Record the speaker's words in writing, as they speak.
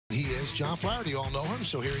is John Flaherty. You all know him,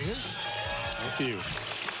 so here he is. Thank you.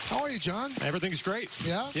 How are you, John? Everything's great.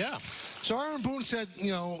 Yeah? Yeah. So Aaron Boone said,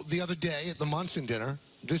 the other day at the Munson dinner,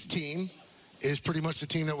 this team is pretty much the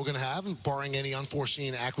team that we're going to have, barring any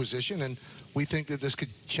unforeseen acquisition, and we think that this could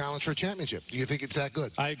challenge for a championship. Do you think it's that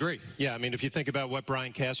good? I agree. Yeah, I mean, if you think about what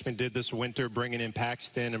Brian Cashman did this winter, bringing in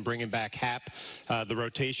Paxton and bringing back Happ, the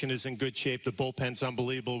rotation is in good shape. The bullpen's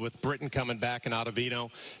unbelievable with Britton coming back and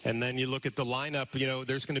Ottavino. And then you look at the lineup,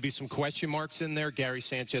 there's going to be some question marks in there. Gary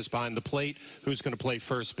Sanchez behind the plate, who's going to play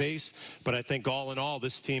first base. But I think all in all,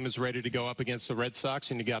 this team is ready to go up against the Red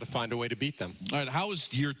Sox, and you got to find a way to beat them. All right, how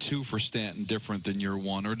is year 2 for Stanton different than year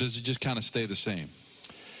 1, or does it just kind of stay the same?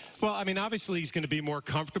 Well, I mean, obviously he's going to be more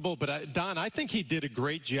comfortable, but Don, I think he did a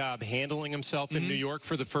great job handling himself in New York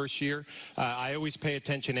for the first year. I always pay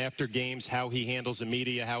attention after games how he handles the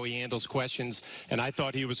media, how he handles questions, and I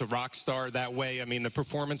thought he was a rock star that way. I mean, the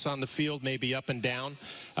performance on the field may be up and down,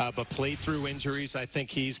 but played through injuries. I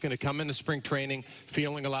think he's going to come into spring training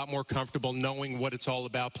feeling a lot more comfortable, knowing what it's all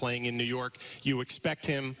about playing in New York. You expect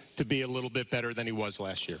him to be a little bit better than he was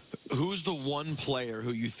last year. Who's the one player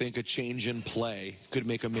who you think a change in play could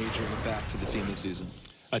make a major impact to the team this season?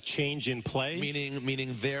 A change in play?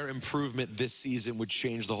 Meaning their improvement this season would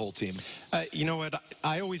change the whole team. You know what?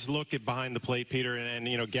 I always look at behind the plate, Peter,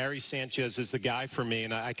 and Gary Sanchez is the guy for me,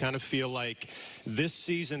 and I kind of feel like this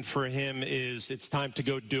season for him it's time to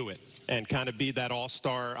go do it and kind of be that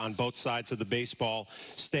all-star on both sides of the baseball,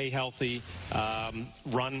 stay healthy,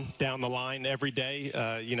 run down the line every day,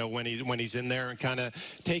 when he's in there, and kind of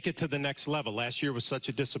take it to the next level. Last year was such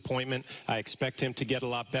a disappointment. I expect him to get a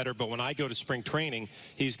lot better, but when I go to spring training,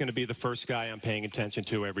 he's going to be the first guy I'm paying attention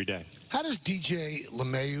to every day. How does DJ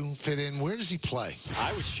LeMahieu fit in? Where does he play?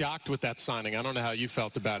 I was shocked with that signing. I don't know how you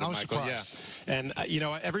felt about it, Michael. Surprised. Yeah. And,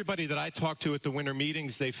 everybody that I talked to at the winter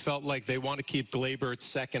meetings, they felt like they want to keep Glaber at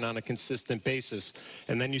second on a consistent basis.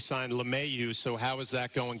 And then you signed LeMahieu, so how is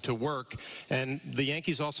that going to work? And the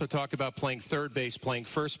Yankees also talk about playing third base, playing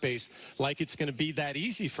first base, like it's going to be that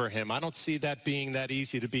easy for him. I don't see that being that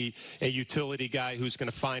easy to be a utility guy who's going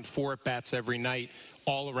to find 4 at-bats every night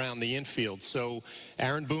all around the infield. So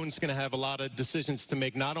Aaron Boone's going to have a lot of decisions to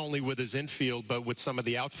make, not only with his infield, but with some of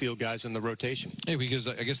the outfield guys in the rotation. Yeah, because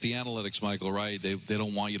I guess the analytics, Michael, right, they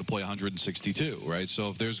don't want you to play 162, right? So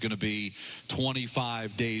if there's going to be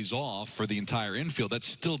 25 days off for the entire infield, that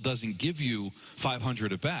still doesn't give you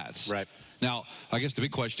 500 at-bats. Right. Now, I guess the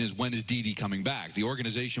big question is, when is Didi coming back? The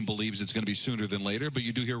organization believes it's going to be sooner than later, but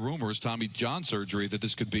you do hear rumors, Tommy John surgery, that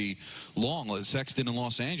this could be long. Sexton in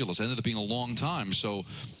Los Angeles ended up being a long time. So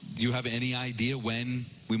do you have any idea when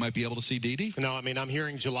we might be able to see Didi? No, I mean, I'm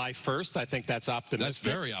hearing July 1st. I think that's optimistic.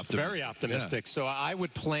 That's very optimistic. Very optimistic. Yeah. So I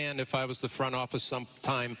would plan, if I was the front office,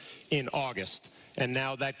 sometime in August. And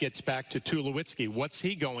now that gets back to Tulowitzki. What's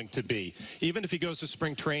he going to be? Even if he goes to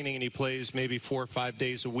spring training and he plays maybe 4 or 5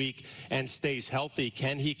 days a week and stays healthy,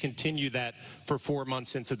 can he continue that for 4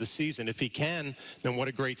 months into the season? If he can, then what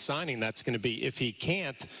a great signing that's going to be. If he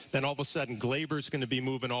can't, then all of a sudden Glaber's going to be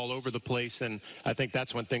moving all over the place, and I think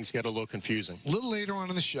that's when things get a little confusing. A little later on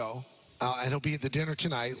in the show, and he'll be at the dinner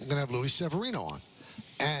tonight, we're going to have Luis Severino on.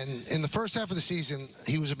 And in the first half of the season,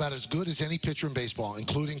 he was about as good as any pitcher in baseball,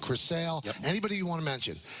 including Chris Sale, anybody you want to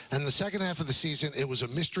mention. And the second half of the season, it was a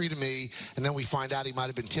mystery to me. And then we find out he might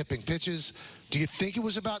have been tipping pitches. Do you think it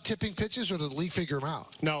was about tipping pitches, or did the league figure him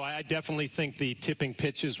out? No, I definitely think the tipping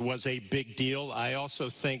pitches was a big deal. I also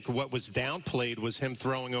think what was downplayed was him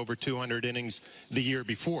throwing over 200 innings the year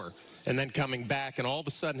before, and then coming back, and all of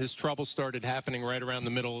a sudden his trouble started happening right around the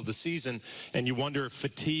middle of the season, and you wonder if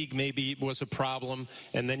fatigue maybe was a problem,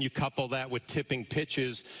 and then you couple that with tipping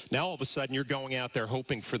pitches. Now all of a sudden you're going out there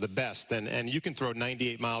hoping for the best, and you can throw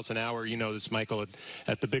 98 miles an hour, you know this, Michael,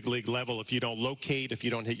 at the big league level. If you don't locate, if you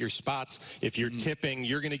don't hit your spots, if you're tipping,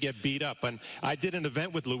 you're going to get beat up. And I did an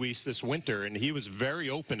event with Luis this winter, and he was very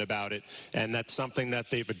open about it, and that's something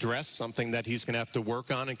that they've addressed, something that he's going to have to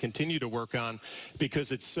work on and continue to work on,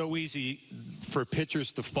 because it's so easy for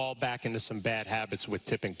pitchers to fall back into some bad habits with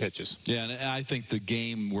tipping pitches. Yeah, and I think the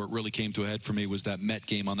game where it really came to a head for me was that Met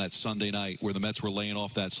game on that Sunday night where the Mets were laying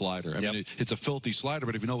off that slider. I mean, it's a filthy slider,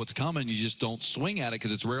 but if you know what's coming, you just don't swing at it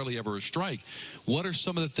because it's rarely ever a strike. What are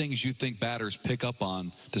some of the things you think batters pick up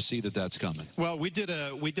on to see that that's coming? Well, we did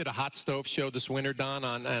a hot stove show this winter, Don,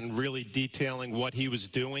 on really detailing what he was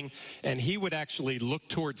doing, and he would actually look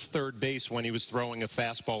towards third base when he was throwing a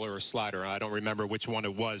fastball or a slider. I don't remember which one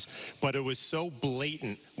it was, but it was so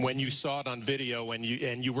blatant when you saw it on video and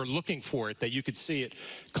you were looking for it that you could see it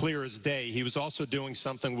clear as day. He was also doing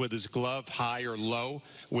something with his glove, high or low,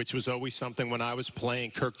 which was always something when I was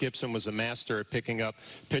playing. Kirk Gibson was a master at picking up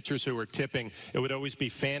pitchers who were tipping. It would always be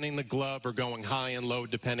fanning the glove or going high and low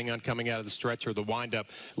depending on coming out of the stretch or the windup.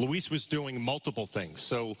 Luis was doing multiple things.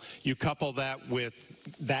 So you couple that with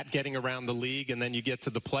that getting around the league, and then you get to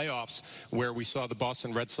the playoffs where we saw the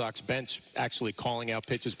Boston Red Sox bench actually calling out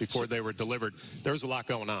pitches before they were delivered. There was a lot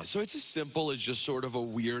going on. So it's as simple as just sort of a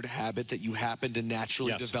weird habit that you happen to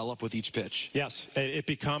naturally develop with each pitch. Yes, it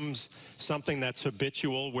becomes something that's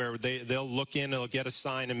habitual where they'll look in, they'll get a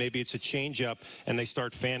sign, and maybe it's a changeup, and they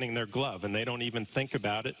start fanning their glove, and they don't even think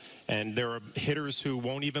about it. And there are hitters who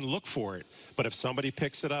won't even look for it. But if somebody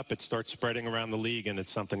picks it up, it starts spreading around the league, and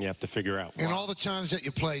it's something you have to figure out. In all the times that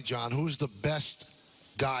you played, John, who's the best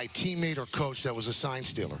guy, teammate or coach that was a sign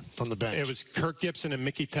stealer from the bench? It was Kirk Gibson and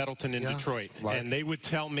Mickey Tettleton in Detroit. Right. And they would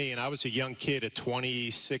tell me, and I was a young kid at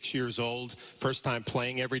 26 years old, first time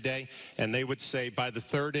playing every day, and they would say by the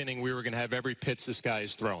third inning we were going to have every pitch this guy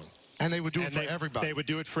is throwing. And they would do it for everybody. They would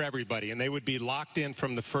do it for everybody, and they would be locked in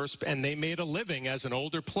from the first. And they made a living as an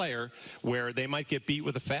older player where they might get beat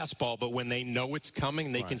with a fastball, but when they know it's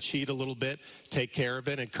coming, they can cheat a little bit, take care of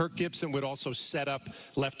it. And Kirk Gibson would also set up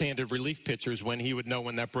left-handed relief pitchers when he would know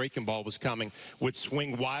when that breaking ball was coming, would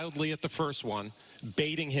swing wildly at the first one,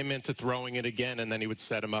 baiting him into throwing it again, and then he would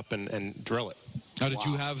set him up and drill it. Now,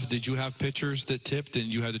 did you have pitchers that tipped and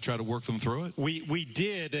you had to try to work them through it? We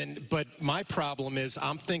did, but my problem is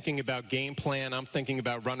I'm thinking about game plan, I'm thinking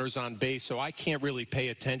about runners on base, so I can't really pay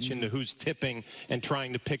attention to who's tipping and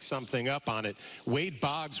trying to pick something up on it. Wade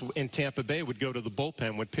Boggs in Tampa Bay would go to the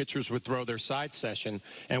bullpen when pitchers would throw their side session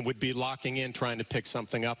and would be locking in trying to pick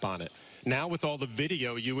something up on it. Now with all the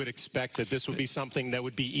video, you would expect that this would be something that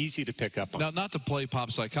would be easy to pick up on. Now, not to play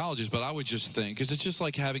pop psychologist, but I would just think, because it's just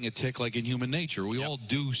like having a tick like in human nature. We all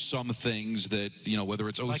do some things that, you know, whether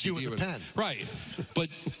it's OCD like you with the pen. Right. But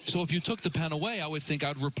so if you took the pen away, I would think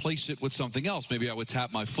I'd replace it with something else. Maybe I would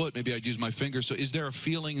tap my foot. Maybe I'd use my finger. So is there a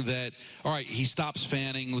feeling that, all right, he stops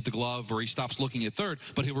fanning with the glove or he stops looking at third,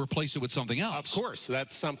 but he'll replace it with something else? Of course.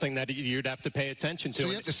 That's something that you'd have to pay attention to. So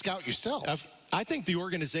you have to scout yourself. I think the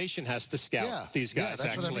organization has to scout these guys, that's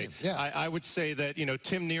actually. What I mean. Yeah. I would say that, you know,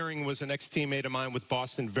 Tim Neering was an ex-teammate of mine with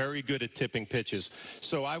Boston, very good at tipping pitches.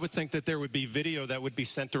 So I would think that there would be video that would be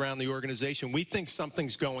sent around the organization. We think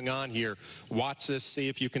something's going on here. Watch this, see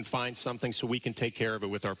if you can find something so we can take care of it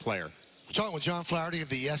with our player. We're talking with John Flaherty of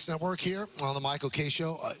the Yes Network here on the Michael Kay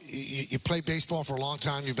Show. You played baseball for a long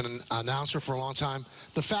time. You've been an announcer for a long time.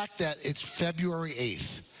 The fact that it's February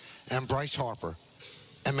 8th and Bryce Harper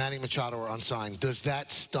and Manny Machado are unsigned, does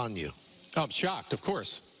that stun you? Oh, I'm shocked, of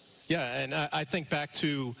course. Yeah, and I think back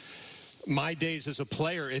to my days as a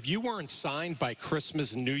player. If you weren't signed by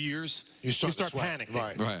Christmas and New Year's, you start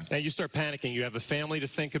panicking. Right. And you start panicking. You have a family to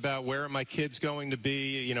think about. Where are my kids going to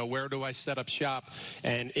be? You know, where do I set up shop?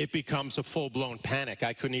 And it becomes a full-blown panic.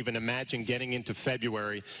 I couldn't even imagine getting into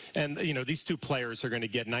February. And, you know, these two players are going to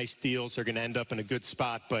get nice deals. They're going to end up in a good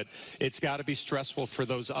spot. But it's got to be stressful for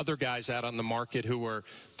those other guys out on the market who are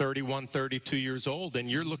 31, 32 years old.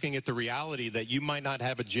 And you're looking at the reality that you might not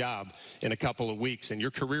have a job in a couple of weeks, and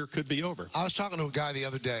your career could be over. I was talking to a guy the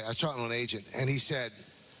other day. I was talking to an agent, and he said,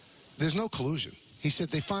 there's no collusion. He said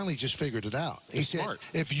they finally just figured it out. He said,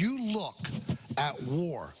 if you look at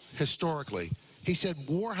WAR historically, he said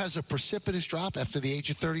WAR has a precipitous drop after the age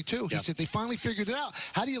of 32. He said they finally figured it out.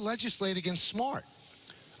 How do you legislate against smart?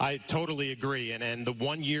 I totally agree. And the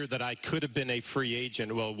 1 year that I could have been a free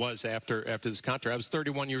agent, well, it was after this contract. I was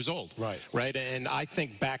 31 years old. Right. And I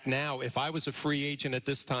think back now, if I was a free agent at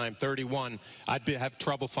this time, 31, I'd have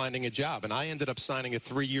trouble finding a job. And I ended up signing a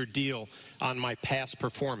 3-year deal on my past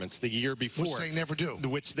performance the year before. Which they never do.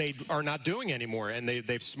 Which they are not doing anymore. And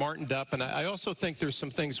they've smartened up. And I also think there's some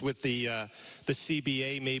things with the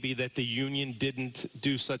CBA maybe that the union didn't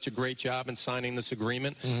do such a great job in signing this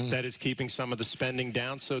agreement that is keeping some of the spending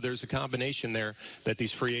down. So there's a combination there that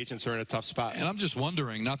these free agents are in a tough spot. And I'm just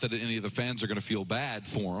wondering, not that any of the fans are going to feel bad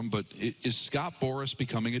for him, but is Scott Boras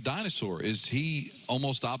becoming a dinosaur? Is he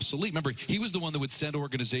almost obsolete? Remember, he was the one that would send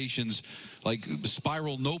organizations like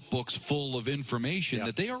spiral notebooks full of information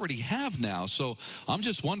that they already have now. So I'm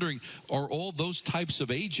just wondering, are all those types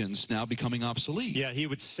of agents now becoming obsolete? Yeah, he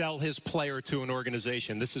would sell his player to an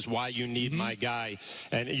organization. This is why you need my guy.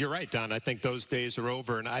 And you're right, Don. I think those days are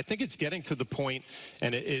over. And I think it's getting to the point,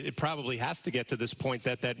 and it probably has to get to this point,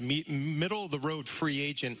 that middle-of-the-road free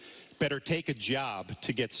agent better take a job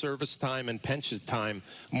to get service time and pension time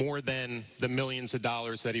more than the millions of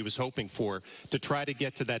dollars that he was hoping for to try to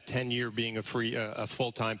get to that 10-year being a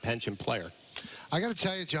full-time pension player. I got to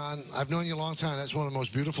tell you, John, I've known you a long time. That's one of the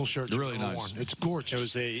most beautiful shirts Really you've ever nice. worn. It's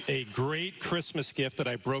gorgeous. It was a great Christmas gift that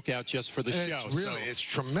I broke out just for the show. It's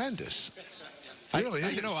tremendous. Really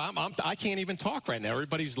is. You know, I can't even talk right now.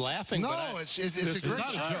 Everybody's laughing. No, but it's a great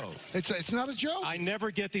joke. It's not a joke. I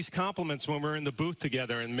never get these compliments when we're in the booth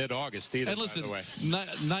together in mid-August either. And listen, by the way.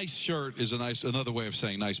 Nice shirt is another way of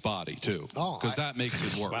saying nice body too. Oh, because that makes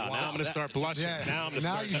it work. Wow, now I'm going to start blushing. Yeah.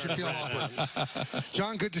 Now you should feel awkward.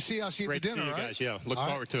 John, good to see you. I'll see you Great at the dinner, to see you right? guys. Yeah, look All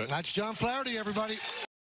forward to it. That's John Flaherty, everybody.